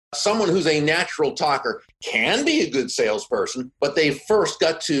someone who's a natural talker can be a good salesperson, but they first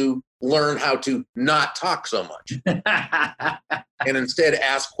got to learn how to not talk so much and instead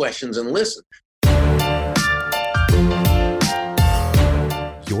ask questions and listen.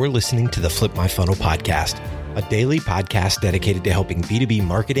 You're listening to the Flip My Funnel podcast, a daily podcast dedicated to helping B2B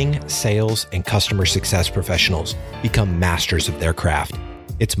marketing, sales, and customer success professionals become masters of their craft.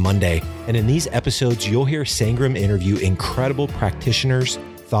 It's Monday, and in these episodes, you'll hear Sangram interview incredible practitioners,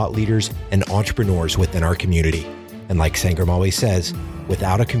 thought leaders, and entrepreneurs within our community. And like Sangram always says,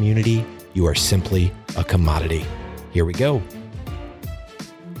 without a community, you are simply a commodity. Here we go.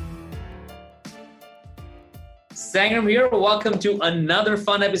 Sangram here. Welcome to another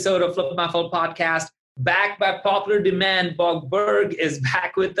fun episode of Flip My Funnel podcast. Back by popular demand, Burg is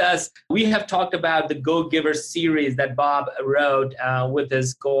back with us. We have talked about the Go-Giver series that Bob wrote with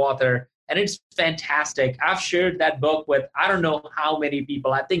his co-author, and it's fantastic. I've shared that book with I don't know how many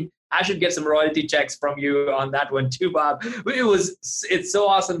people. I think I should get some royalty checks from you on that one too, Bob. It's so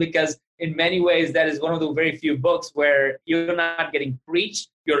awesome because in many ways, that is one of the very few books where you're not getting preached.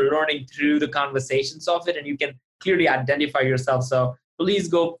 You're learning through the conversations of it, and you can clearly identify yourself. So please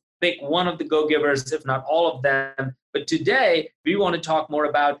go pick one of the Go-Givers, if not all of them. But today, we want to talk more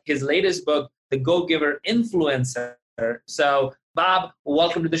about his latest book, The Go-Giver Influencer. So, Bob,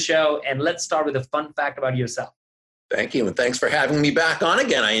 welcome to the show, and let's start with a fun fact about yourself. Thank you, and thanks for having me back on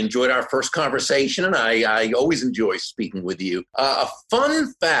again. I enjoyed our first conversation, and I always enjoy speaking with you. A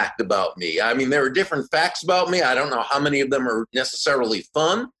fun fact about me. I mean, there are different facts about me. I don't know how many of them are necessarily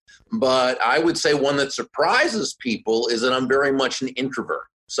fun, but I would say one that surprises people is that I'm very much an introvert.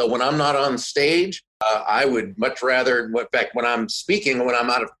 So when I'm not on stage, I would much rather, in fact, when I'm speaking, when I'm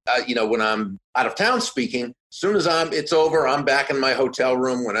out of town speaking, as soon as it's over, I'm back in my hotel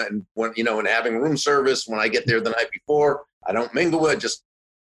room and having room service. When I get there the night before, I don't mingle with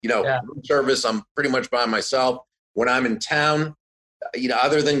room service. I'm pretty much by myself. When I'm in town,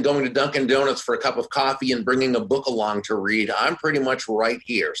 other than going to Dunkin' Donuts for a cup of coffee and bringing a book along to read, I'm pretty much right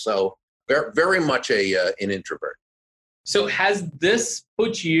here. So very, very much an introvert. So has this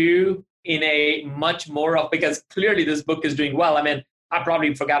put you in a much more of, because clearly this book is doing well. I mean, I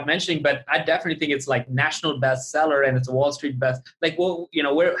probably forgot mentioning, but I definitely think it's like national bestseller and it's a Wall Street best. Like, well,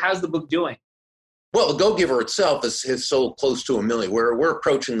 how's the book doing? Well, the Go-Giver itself has sold close to 1 million. We're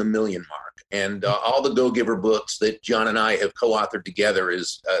approaching the 1 million mark. And all the Go-Giver books that John and I have co-authored together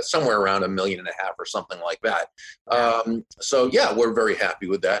is somewhere around 1.5 million or something like that. So we're very happy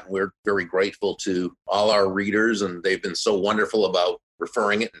with that. And we're very grateful to all our readers. And they've been so wonderful about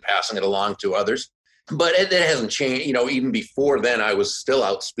referring it and passing it along to others. But it hasn't changed. Even before then, I was still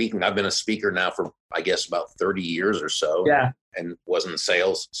out speaking. I've been a speaker now for, I guess, about 30 years or so. Yeah. And was in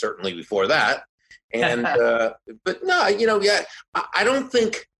sales certainly before that. And, but no, I don't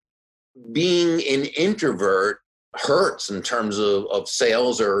think being an introvert hurts in terms of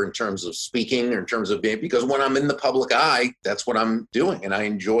sales or in terms of speaking or in terms of being, because when I'm in the public eye, that's what I'm doing. And I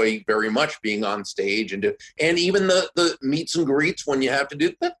enjoy very much being on stage and even the meets and greets when you have to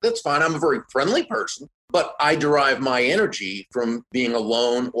do that, that's fine. I'm a very friendly person, but I derive my energy from being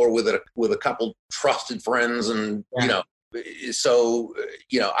alone or with a couple trusted friends and, So,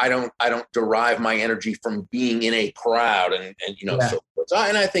 I don't derive my energy from being in a crowd and so forth.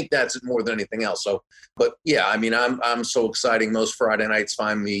 And I think that's it more than anything else. So, but yeah, I mean, I'm so exciting. Most Friday nights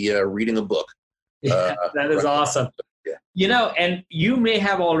find me reading a book. That is awesome. Yeah. And you may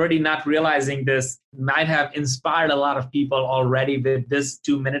have already not realizing this might have inspired a lot of people already with this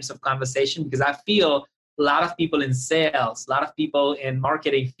 2 minutes of conversation, because I feel a lot of people in sales, a lot of people in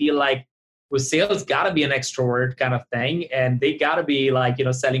marketing feel like, with sales, got to be an extrovert kind of thing. And they got to be like,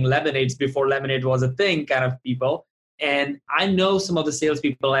 selling lemonades before lemonade was a thing kind of people. And I know some of the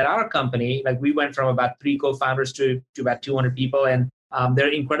salespeople at our company, like we went from about 3 co-founders to about 200 people. And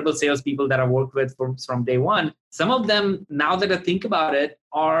they're incredible salespeople that I worked with from day one. Some of them, now that I think about it,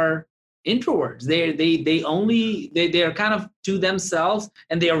 are introverts. They are kind of to themselves,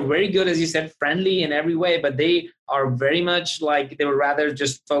 and they are very good, as you said, friendly in every way, but they are very much like they would rather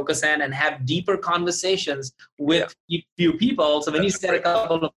just focus in and have deeper conversations with few people. So when you said a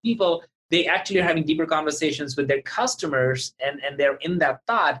couple of people, they actually are having deeper conversations with their customers and they're in that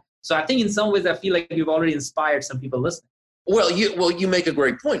thought. So I think in some ways, I feel like you've already inspired some people listening. Well, you make a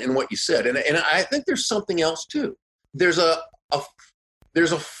great point in what you said. And I think there's something else too. There's a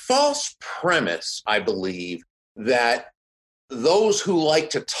false premise, I believe, that those who like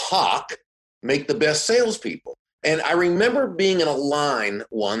to talk make the best salespeople. And I remember being in a line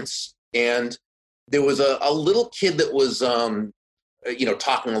once, and there was a little kid that was,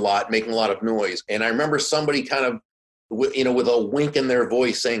 talking a lot, making a lot of noise. And I remember somebody kind of with a wink in their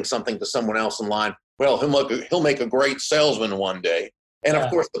voice saying something to someone else in line. Well, he'll make a great salesman one day. And of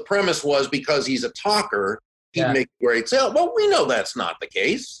course, the premise was because he's a talker, he'd make a great salesman. Well, we know that's not the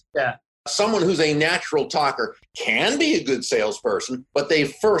case. Yeah. Someone who's a natural talker can be a good salesperson, but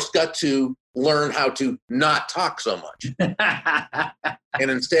they've first got to learn how to not talk so much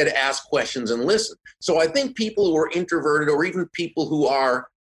and instead ask questions and listen. So I think people who are introverted, or even people who are,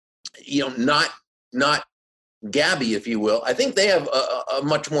 not gabby, if you will, I think they have a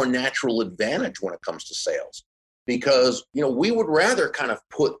much more natural advantage when it comes to sales, because, we would rather kind of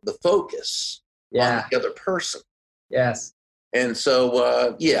put the focus on the other person. Yes. And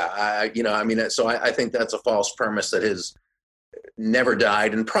so, so I think that's a false premise that has never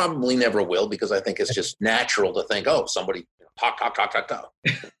died and probably never will, because I think it's just natural to think, oh, somebody talk.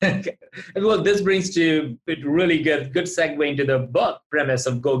 Well, this brings to a really good segue into the book premise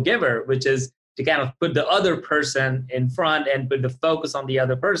of Go Giver, which is to kind of put the other person in front and put the focus on the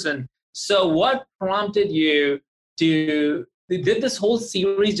other person. So what prompted you to did this whole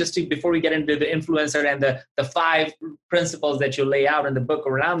series, before we get into the influencer and the 5 principles that you lay out in the book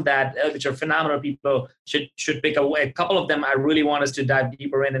around that, which are phenomenal, people should pick away. A couple of them I really want us to dive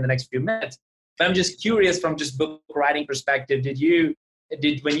deeper in the next few minutes. But I'm just curious, from just book writing perspective,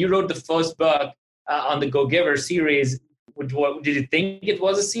 when you wrote the first book on the Go Giver series, did you think it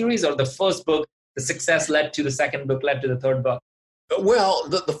was a series, or the first book, the success led to the second book, led to the third book? Well,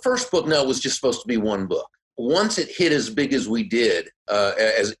 the first book, was just supposed to be one book. Once it hit as big as we did,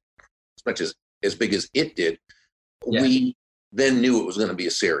 as much as big as it did, we then knew it was going to be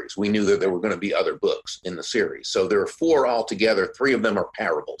a series. We knew that there were going to be other books in the series. So there are 4 altogether. 3 of them are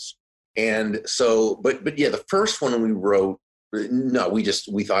parables. And so, but the first one we wrote, no, we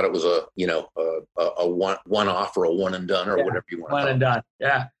thought it was a one-off or a one and done, or whatever you want to call it. One and done.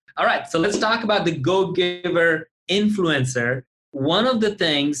 Yeah. All right. So let's talk about the Go Giver influencer. One of the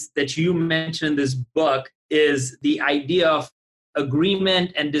things that you mentioned in this book is the idea of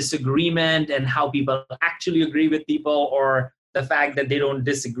agreement and disagreement, and how people actually agree with people, or the fact that they don't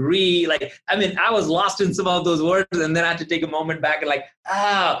disagree. I was lost in some of those words, and then I had to take a moment back and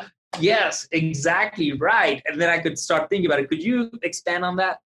yes, exactly right. And then I could start thinking about it. Could you expand on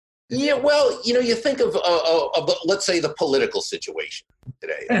that? Yeah, well, you think of let's say, the political situation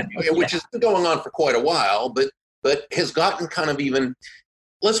today, which has been going on for quite a while, but has gotten kind of even,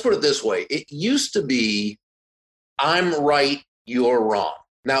 let's put it this way. It used to be, I'm right, you're wrong.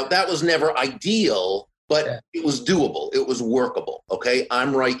 Now, that was never ideal, but it was doable. It was workable. Okay,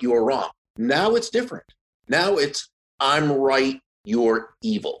 I'm right, you're wrong. Now it's different. Now it's, I'm right, you're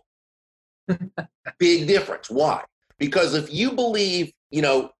evil. Big difference. Why? Because if you believe,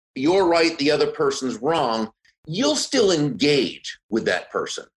 you're right, the other person's wrong, you'll still engage with that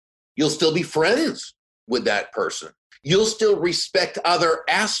person. You'll still be friends with that person. You'll still respect other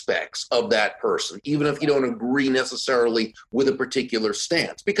aspects of that person, even if you don't agree necessarily with a particular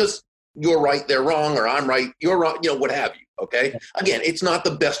stance, because you're right, they're wrong, or I'm right, you're wrong, what have you. Okay. Again, it's not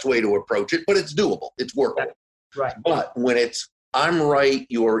the best way to approach it, but it's doable. It's workable. Right. But when it's, I'm right,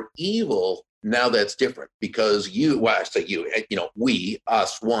 you're evil, now that's different, because we,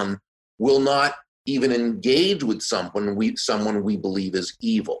 us, one, will not even engage with someone we believe is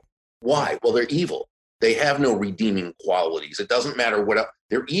evil. Why? Well, they're evil. They have no redeeming qualities. It doesn't matter what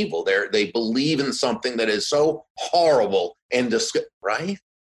they're evil. They believe in something that is so horrible and right?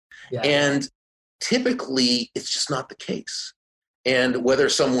 Yeah. And typically, it's just not the case. And whether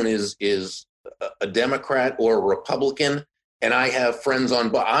someone is a Democrat or a Republican, and I have friends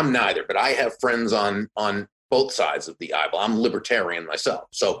I'm neither, but I have friends on both sides of the aisle. I'm libertarian myself.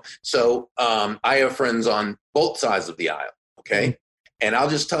 So I have friends on both sides of the aisle. Okay. Mm-hmm. And I'll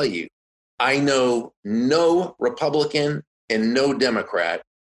just tell you, I know no Republican and no Democrat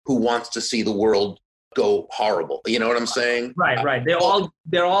who wants to see the world go horrible. You know what I'm saying? Right. They all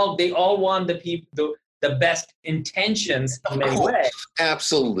want the best intentions in many ways.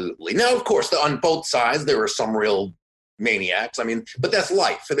 Absolutely. Now, of course, on both sides, there are some real maniacs. But that's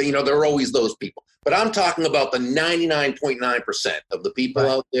life. There are always those people. But I'm talking about the 99.9% of the people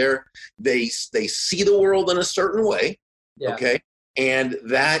out there. They see the world in a certain way. Yeah. Okay. And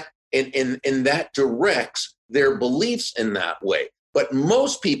that that directs their beliefs in that way. But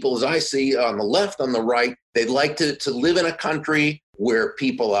most people, as I see on the left, on the right, they'd like to live in a country where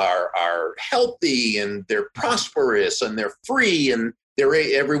people are healthy and they're prosperous and they're free and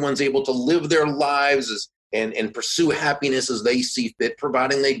everyone's able to live their lives and pursue happiness as they see fit,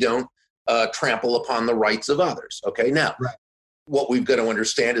 providing they don't trample upon the rights of others. Okay, now, what we've got to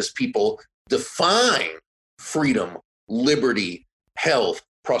understand is people define freedom, liberty, health,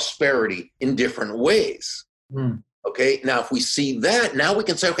 prosperity in different ways. Okay. Now, if we see that, now we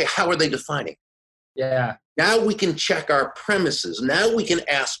can say, okay, how are they defining? Yeah. Now we can check our premises. Now we can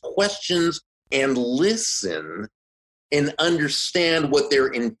ask questions and listen and understand what their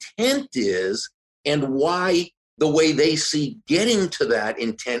intent is and why the way they see getting to that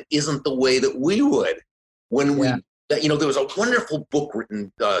intent isn't the way that we would. When we, there was a wonderful book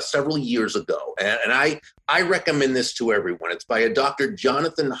written several years ago, and I recommend this to everyone. It's by a Dr.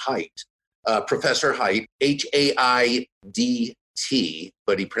 Jonathan Haidt, Professor Haidt, Haidt,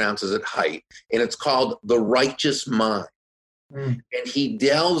 but he pronounces it Haidt, and it's called The Righteous Mind. And he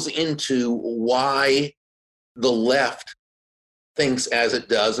delves into why the left thinks as it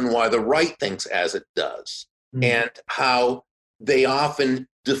does and why the right thinks as it does, and how they often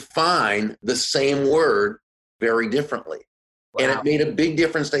define the same word very differently. Wow. And it made a big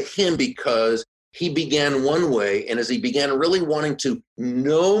difference to him because he began one way, and as he began really wanting to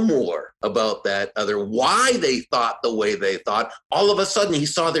know more about that other, why they thought the way they thought, all of a sudden he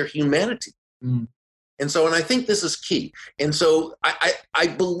saw their humanity. And I think this is key. And so I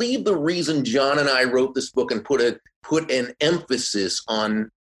believe the reason John and I wrote this book and put an emphasis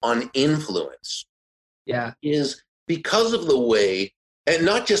on influence is because of the way, and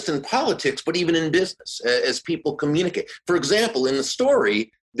not just in politics, but even in business, as people communicate. For example, in the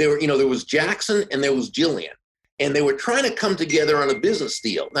story, there was Jackson and there was Jillian, and they were trying to come together on a business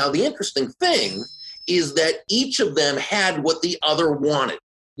deal. Now, the interesting thing is that each of them had what the other wanted.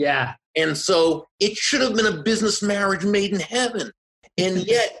 Yeah. And so it should have been a business marriage made in heaven. And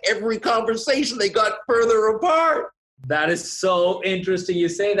yet every conversation they got further apart. That is so interesting you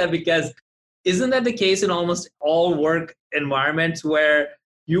say that, because isn't that the case in almost all work environments where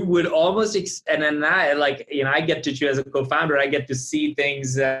you would almost, and then I get to, as a co-founder, I get to see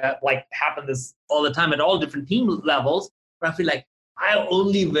things happen this all the time at all different team levels, where I feel like I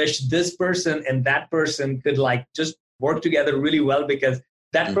only wish this person and that person could just work together really well, because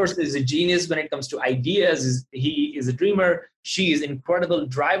that person is a genius when it comes to ideas. He is a dreamer. She is an incredible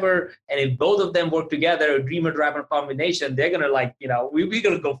driver. And if both of them work together, a dreamer-driver combination, they're going to we're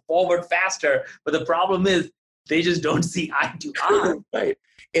going to go forward faster. But the problem is they just don't see eye to eye. Right.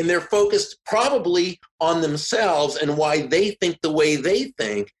 And they're focused probably on themselves and why they think the way they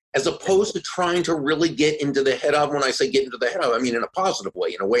think, as opposed to trying to really get into the head of, when I say get into the head of, I mean in a positive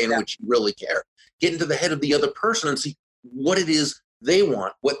way, in a way in which you really care. Get into the head of the other person and see what it is they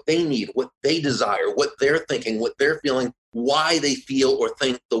want, what they need, what they desire, what they're thinking, what they're feeling, why they feel or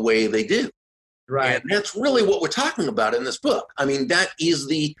think the way they do. Right. And that's really what we're talking about in this book. I mean, that is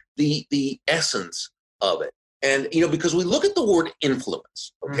the essence of it. And, because we look at the word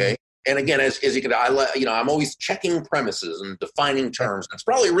influence, okay? And again, as you can, I'm always checking premises and defining terms. It's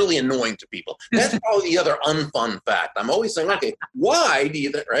probably really annoying to people. That's probably the other unfun fact. I'm always saying, okay, why do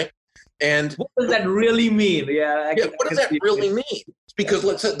you think, right? And what does that really mean? What does that really mean? It's because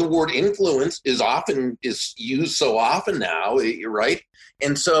let's say the word influence is used so often now, right?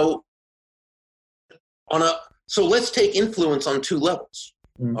 And so let's take influence on two levels.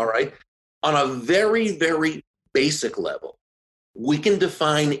 All right. On a very, very basic level, we can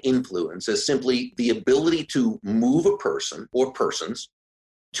define influence as simply the ability to move a person or persons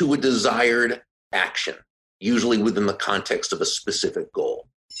to a desired action, usually within the context of a specific goal.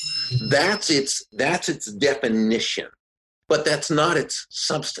 That's its definition, but that's not its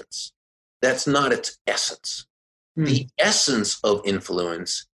substance. That's not its essence. The essence of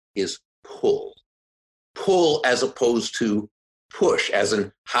influence is pull as opposed to push, as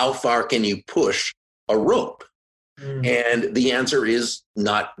in how far can you push a rope? And the answer is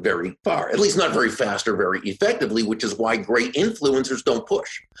not very far, at least not very fast or very effectively, which is why great influencers don't push.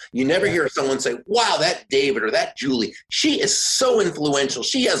 You never hear someone say, wow, that David or that Julie, she is so influential.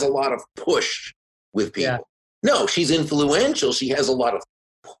 She has a lot of push with people. Yeah. No, she's influential. She has a lot of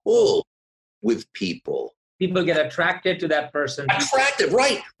pull with people. People get attracted to that person. Attracted,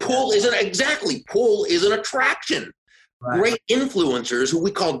 right. Pull is an attraction. Right. Great influencers, who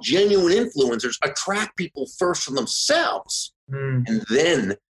we call genuine influencers, attract people first from themselves and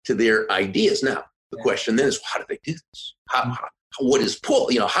then to their ideas. Now, the question then is, how do they do this? What is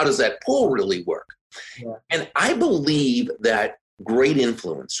pull? How does that pull really work? Yeah. And I believe that great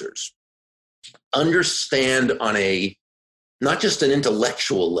influencers understand on a, not just an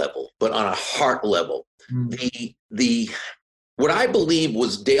intellectual level, but on a heart level, what I believe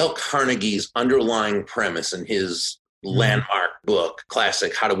was Dale Carnegie's underlying premise in his landmark book,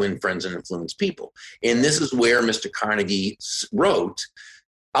 classic, How to Win Friends and Influence People. And this is where Mr. Carnegie wrote,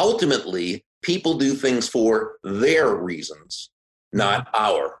 ultimately, people do things for their reasons, not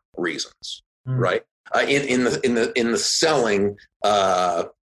our reasons, right? In the selling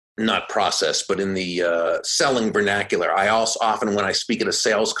not process, but in the selling vernacular, I also often, when I speak at a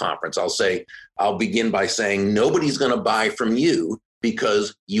sales conference, I'll begin by saying, nobody's going to buy from you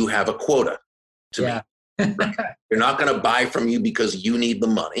because you have a quota to meet. They're not going to buy from you because you need the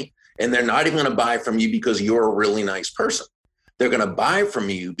money. And they're not even going to buy from you because you're a really nice person. They're going to buy from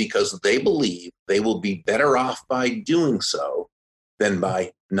you because they believe they will be better off by doing so than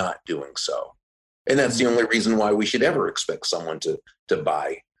by not doing so. And that's the only reason why we should ever expect someone to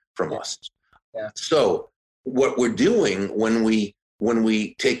buy from us. Yeah. So what we're doing when we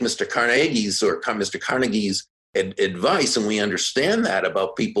take Mr. Carnegie's advice, and we understand that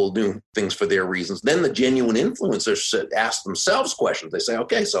about people doing things for their reasons, then the genuine influencers ask themselves questions. They say,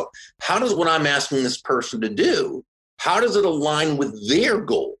 okay, so how does what I'm asking this person to do, how does it align with their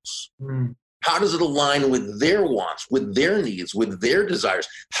goals? How does it align with their wants, with their needs, with their desires?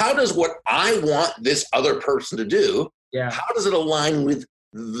 How does what I want this other person to do, how does it align with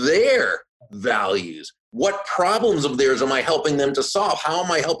their values? What problems of theirs am I helping them to solve? How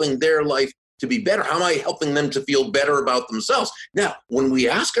am I helping their life to be better? How am I helping them to feel better about themselves? Now, when we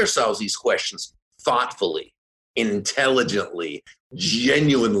ask ourselves these questions thoughtfully, intelligently,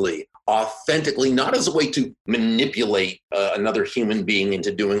 genuinely, authentically, not as a way to manipulate another human being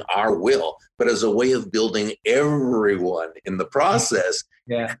into doing our will, but as a way of building everyone in the process,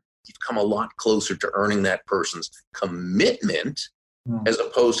 you've come a lot closer to earning that person's commitment as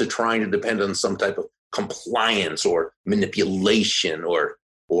opposed to trying to depend on some type of compliance or manipulation or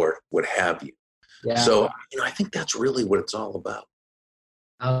what have you. So, I think that's really what it's all about.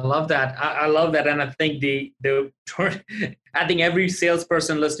 I love that. I love that. And I think I think every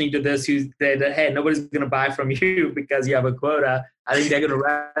salesperson listening to this who said, hey, nobody's going to buy from you because you have a quota, I think they're going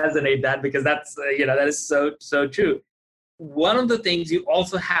to resonate that, because that's, that is so true. One of the things you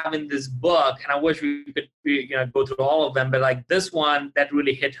also have in this book, and I wish we could go through all of them, but like this one that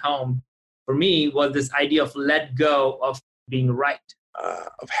really hit home for me was this idea of let go of being right.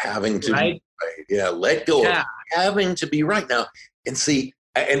 Of having to be right. Yeah, let go of having to be right. Now, and see,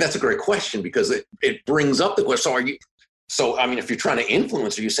 and that's a great question, because it brings up the question, if you're trying to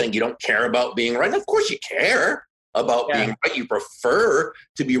influence, are you saying you don't care about being right? Of course you care about being right. You prefer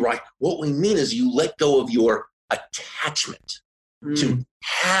to be right. What we mean is you let go of your attachment to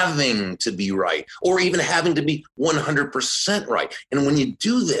having to be right, or even having to be 100% right. And when you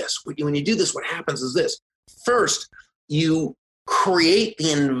do this, what happens is this. First, you create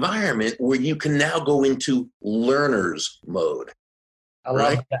the environment where you can now go into learner's mode. I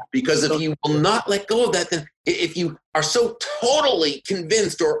love that. Because if you will not let go of that, then if you are so totally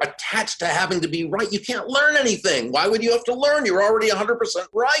convinced or attached to having to be right, you can't learn anything. Why would you have to learn? You're already 100%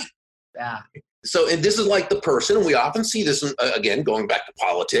 right. Yeah. So, and this is like the person, and we often see this, again, going back to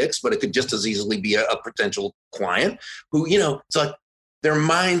politics, but it could just as easily be a potential client who, it's like their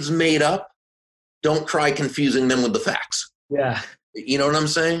mind's made up. Don't try confusing them with the facts. Yeah. You know what I'm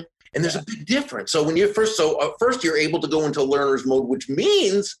saying? And there's a big difference. So when you're first you're able to go into learner's mode, which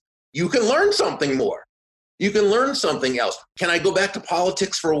means you can learn something more. You can learn something else. Can I go back to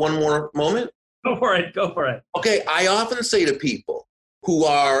politics for one more moment? Go for it. Okay. I often say to people who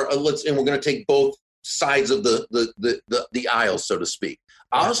are, and we're going to take both sides of the aisle, so to speak.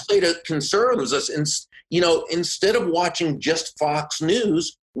 I'll say to conservatives, instead of watching just Fox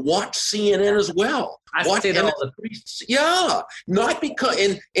News, watch CNN as well. I say that all the time. Yeah, not because,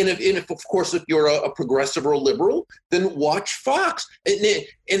 and if of course if you're a progressive or a liberal, then watch Fox.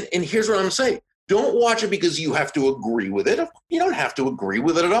 And here's what I'm saying: don't watch it because you have to agree with it. You don't have to agree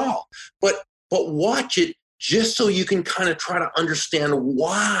with it at all. But watch it just so you can kind of try to understand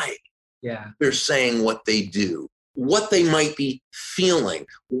why they're saying what they do, what they might be feeling.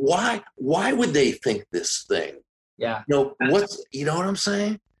 Why would they think this thing? Yeah. You know what I'm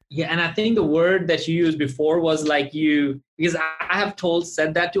saying? Yeah. And I think the word that you used before was like because I have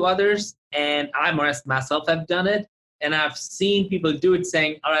said that to others, and I myself have done it. And I've seen people do it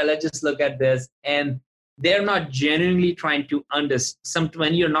saying, all right, let's just look at this. And they're not genuinely trying to understand.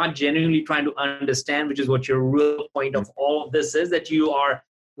 When you're not genuinely trying to understand, which is what your real point of all of this is, that you are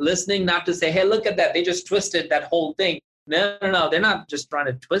listening not to say, hey, look at that. They just twisted that whole thing. No. They're not just trying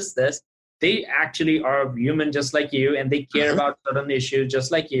to twist this. They actually are human just like you, and they care about certain issues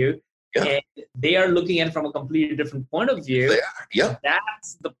just like you. Yeah. And they are looking at it from a completely different point of view. They are. Yeah.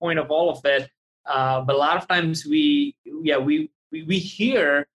 That's the point of all of it. But a lot of times we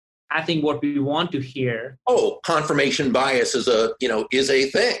hear, I think, what we want to hear. Oh, confirmation bias is a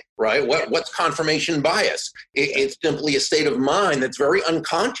thing, right? What's confirmation bias? It's simply a state of mind that's very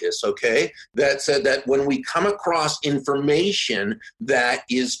unconscious, okay? That said that when we come across information that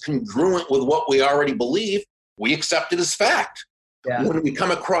is congruent with what we already believe, we accept it as fact. Yeah. When we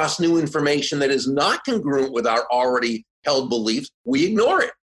come across new information that is not congruent with our already held beliefs, we ignore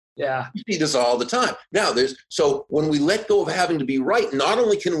it. Yeah. You see this all the time. Now, so when we let go of having to be right, not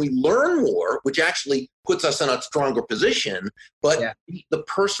only can we learn more, which actually puts us in a stronger position, but the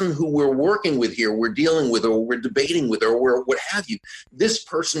person who we're working with here, we're dealing with, or we're debating with, or we're what have you, this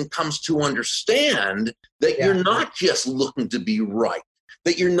person comes to understand that you're not just looking to be right,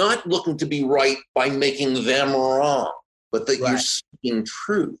 that you're not looking to be right by making them wrong, but that you're speaking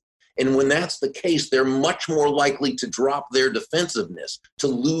truth. And when that's the case, they're much more likely to drop their defensiveness, to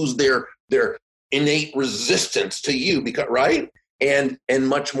lose their innate resistance to you, because and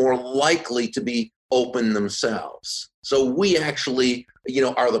much more likely to be open themselves. So we actually,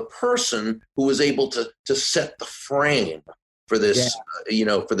 are the person who is able to set the frame for this,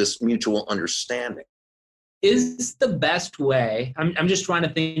 for this mutual understanding. Is the best way, I'm just trying to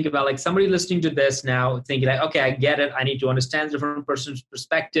think about, like, somebody listening to this now thinking like, okay, I get it. I need to understand the different person's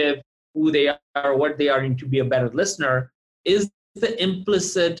perspective, who they are, what they are, and to be a better listener. Is the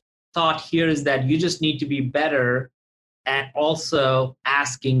implicit thought here is that you just need to be better at also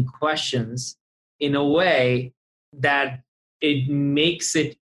asking questions in a way that it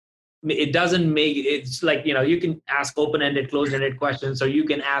doesn't make it's like, you can ask open-ended, closed-ended questions, or you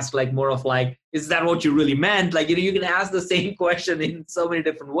can ask like more of like, is that what you really meant? Like, you can ask the same question in so many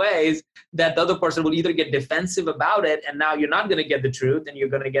different ways that the other person will either get defensive about it, and now you're not going to get the truth, and you're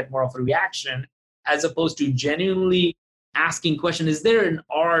going to get more of a reaction, as opposed to genuinely asking questions. Is there an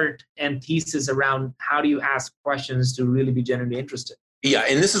art and thesis around how do you ask questions to really be genuinely interested? Yeah,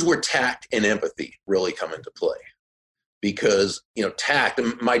 and this is where tact and empathy really come into play. Because, tact,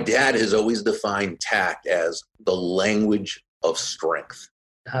 my dad has always defined tact as the language of strength.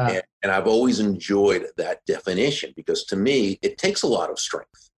 And I've always enjoyed that definition, because to me, it takes a lot of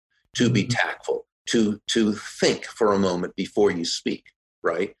strength to be tactful, to think for a moment before you speak,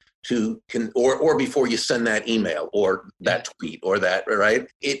 right? Or before you send that email or that tweet or that, right?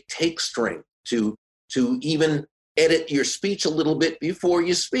 It takes strength to even edit your speech a little bit before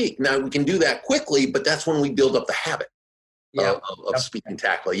you speak. Now, we can do that quickly, but that's when we build up the habit of speaking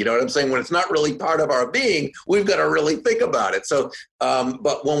tactfully. You know what I'm saying? When it's not really part of our being, we've got to really think about it. So,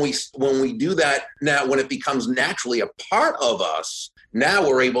 but when we do that, now when it becomes naturally a part of us, now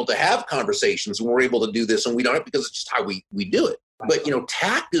we're able to have conversations, and we're able to do this, and we don't, because it's just how we do it. But,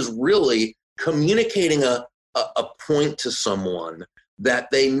 tact is really communicating a point to someone that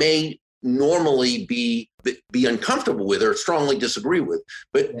they may normally be uncomfortable with or strongly disagree with,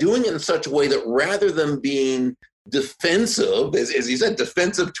 but doing it in such a way that rather than being defensive, as you said,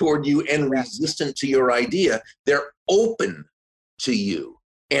 defensive toward you and resistant to your idea, they're open to you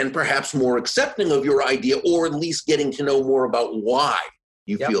and perhaps more accepting of your idea, or at least getting to know more about why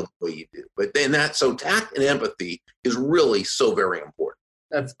you feel the way you do. But then so tact and empathy is really so very important.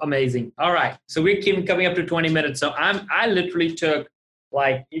 That's amazing. All right. So we're coming up to 20 minutes. So I literally took,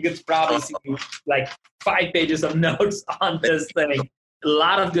 like, you could probably see like 5 pages of notes on this thing. A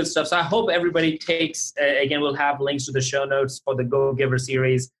lot of good stuff. So I hope everybody takes, again, we'll have links to the show notes for the Go Giver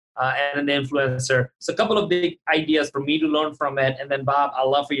series and the influencer. So a couple of big ideas for me to learn from it. And then, Bob, I'd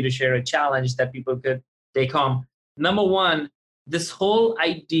love for you to share a challenge that people could take home. Number one, this whole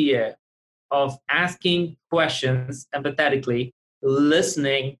idea of asking questions empathetically,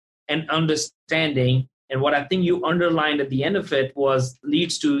 listening and understanding. And what I think you underlined at the end of it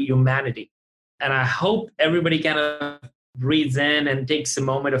leads to humanity. And I hope everybody kind of breathes in and takes a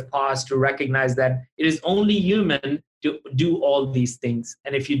moment of pause to recognize that it is only human to do all these things.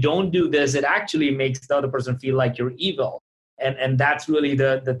 And if you don't do this, it actually makes the other person feel like you're evil. And that's really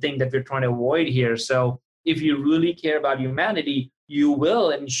the thing that we're trying to avoid here. So if you really care about humanity, you will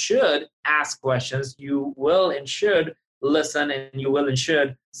and should ask questions. You will and should listen, and you will and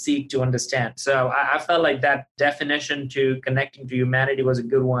should seek to understand. So I felt like that definition to connecting to humanity was a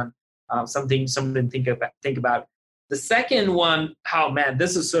good one. Something to think about. The second one, oh man,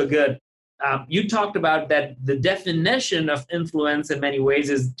 this is so good. You talked about that the definition of influence in many ways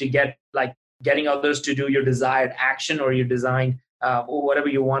is to getting others to do your desired action or your design, or whatever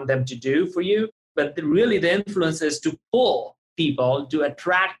you want them to do for you. But really the influence is to pull people, to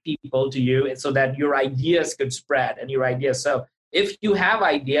attract people to you, and so that your ideas could spread and your ideas. So if you have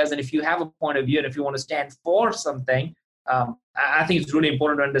ideas and if you have a point of view and if you want to stand for something, I think it's really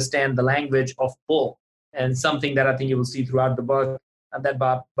important to understand the language of pull, and something that I think you will see throughout the book that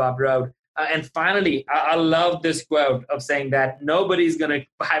Bob wrote. And finally, I love this quote of saying that nobody's going to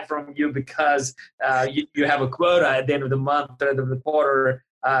buy from you because you have a quota at the end of the month or the quarter.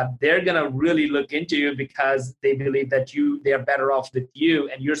 They're going to really look into you because they believe that they are better off with you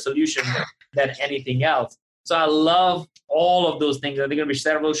and your solution than anything else. So I love all of those things. I think there will be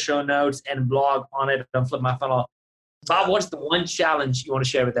several show notes and blog on it on Flip My Funnel. Bob, what's the one challenge you want to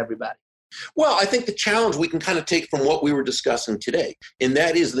share with everybody? Well, I think the challenge we can kind of take from what we were discussing today, and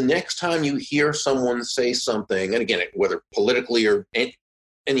that is the next time you hear someone say something, and again, whether politically or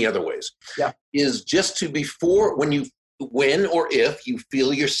any other ways, is just to before, when or if you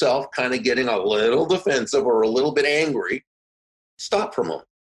feel yourself kind of getting a little defensive or a little bit angry, stop for a moment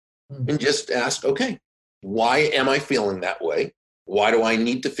and just ask, okay, why am I feeling that way? Why do I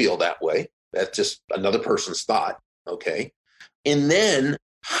need to feel that way? That's just another person's thought, okay? And then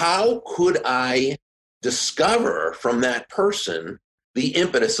how could I discover from that person the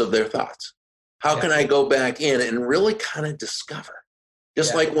impetus of their thoughts? How can I go back in and really kind of discover?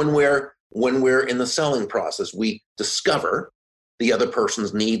 Just like when we're in the selling process, we discover the other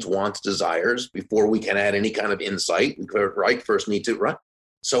person's needs, wants, desires before we can add any kind of insight. First need to, right?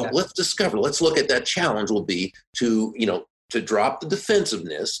 So let's discover, let's look at that challenge will be to drop the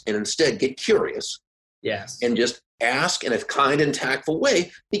defensiveness and instead get curious. Yes. And just ask in a kind and tactful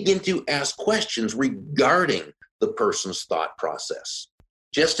way, begin to ask questions regarding the person's thought process,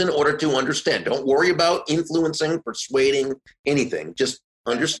 just in order to understand. Don't worry about influencing, persuading, anything. Just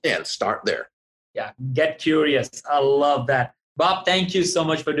understand. Start there. Yeah, get curious. I love that. Bob, thank you so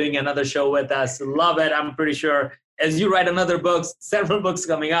much for doing another show with us. Love it. I'm pretty sure as you write another book, several books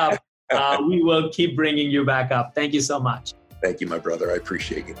coming up, we will keep bringing you back up. Thank you so much. Thank you, my brother. I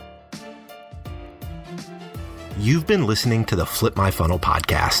appreciate you. You've been listening to the Flip My Funnel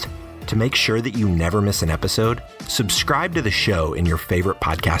podcast. To make sure that you never miss an episode, subscribe to the show in your favorite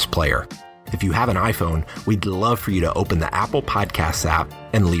podcast player. If you have an iPhone, we'd love for you to open the Apple Podcasts app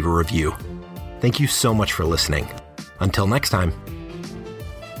and leave a review. Thank you so much for listening. Until next time.